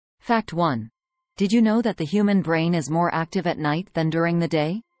Fact 1. Did you know that the human brain is more active at night than during the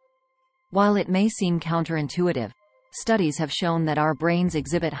day? While it may seem counterintuitive, studies have shown that our brains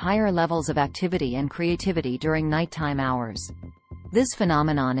exhibit higher levels of activity and creativity during nighttime hours. This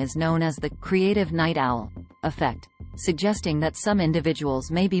phenomenon is known as the creative night owl effect, suggesting that some individuals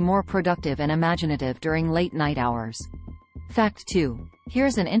may be more productive and imaginative during late night hours. Fact 2.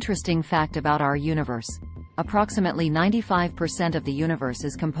 Here's an interesting fact about our universe. Approximately 95% of the universe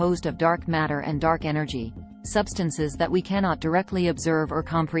is composed of dark matter and dark energy, substances that we cannot directly observe or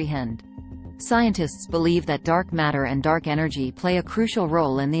comprehend. Scientists believe that dark matter and dark energy play a crucial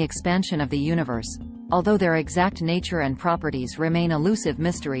role in the expansion of the universe, although their exact nature and properties remain elusive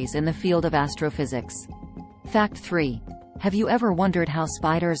mysteries in the field of astrophysics. Fact 3. Have you ever wondered how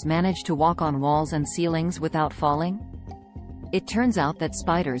spiders manage to walk on walls and ceilings without falling? It turns out that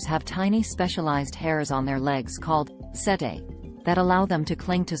spiders have tiny specialized hairs on their legs called setae that allow them to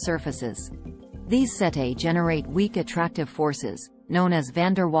cling to surfaces. These setae generate weak attractive forces, known as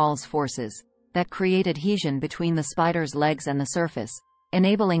van der Waals forces, that create adhesion between the spider's legs and the surface,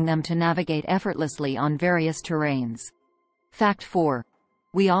 enabling them to navigate effortlessly on various terrains. Fact 4.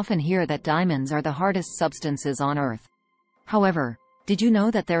 We often hear that diamonds are the hardest substances on Earth. However, did you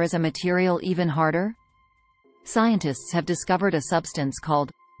know that there is a material even harder? Scientists have discovered a substance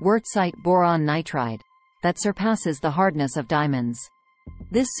called wurtzite boron nitride that surpasses the hardness of diamonds.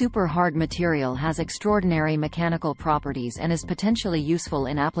 This super-hard material has extraordinary mechanical properties and is potentially useful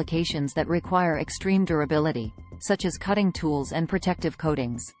in applications that require extreme durability, such as cutting tools and protective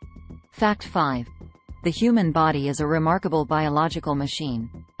coatings. Fact 5. The human body is a remarkable biological machine,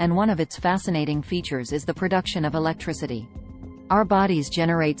 and one of its fascinating features is the production of electricity. Our bodies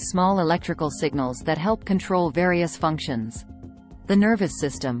generate small electrical signals that help control various functions. The nervous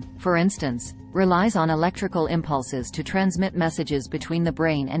system, for instance, relies on electrical impulses to transmit messages between the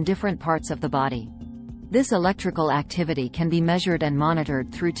brain and different parts of the body. This electrical activity can be measured and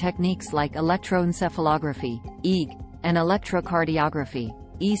monitored through techniques like electroencephalography, EEG, and electrocardiography,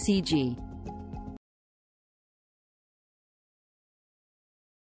 ECG.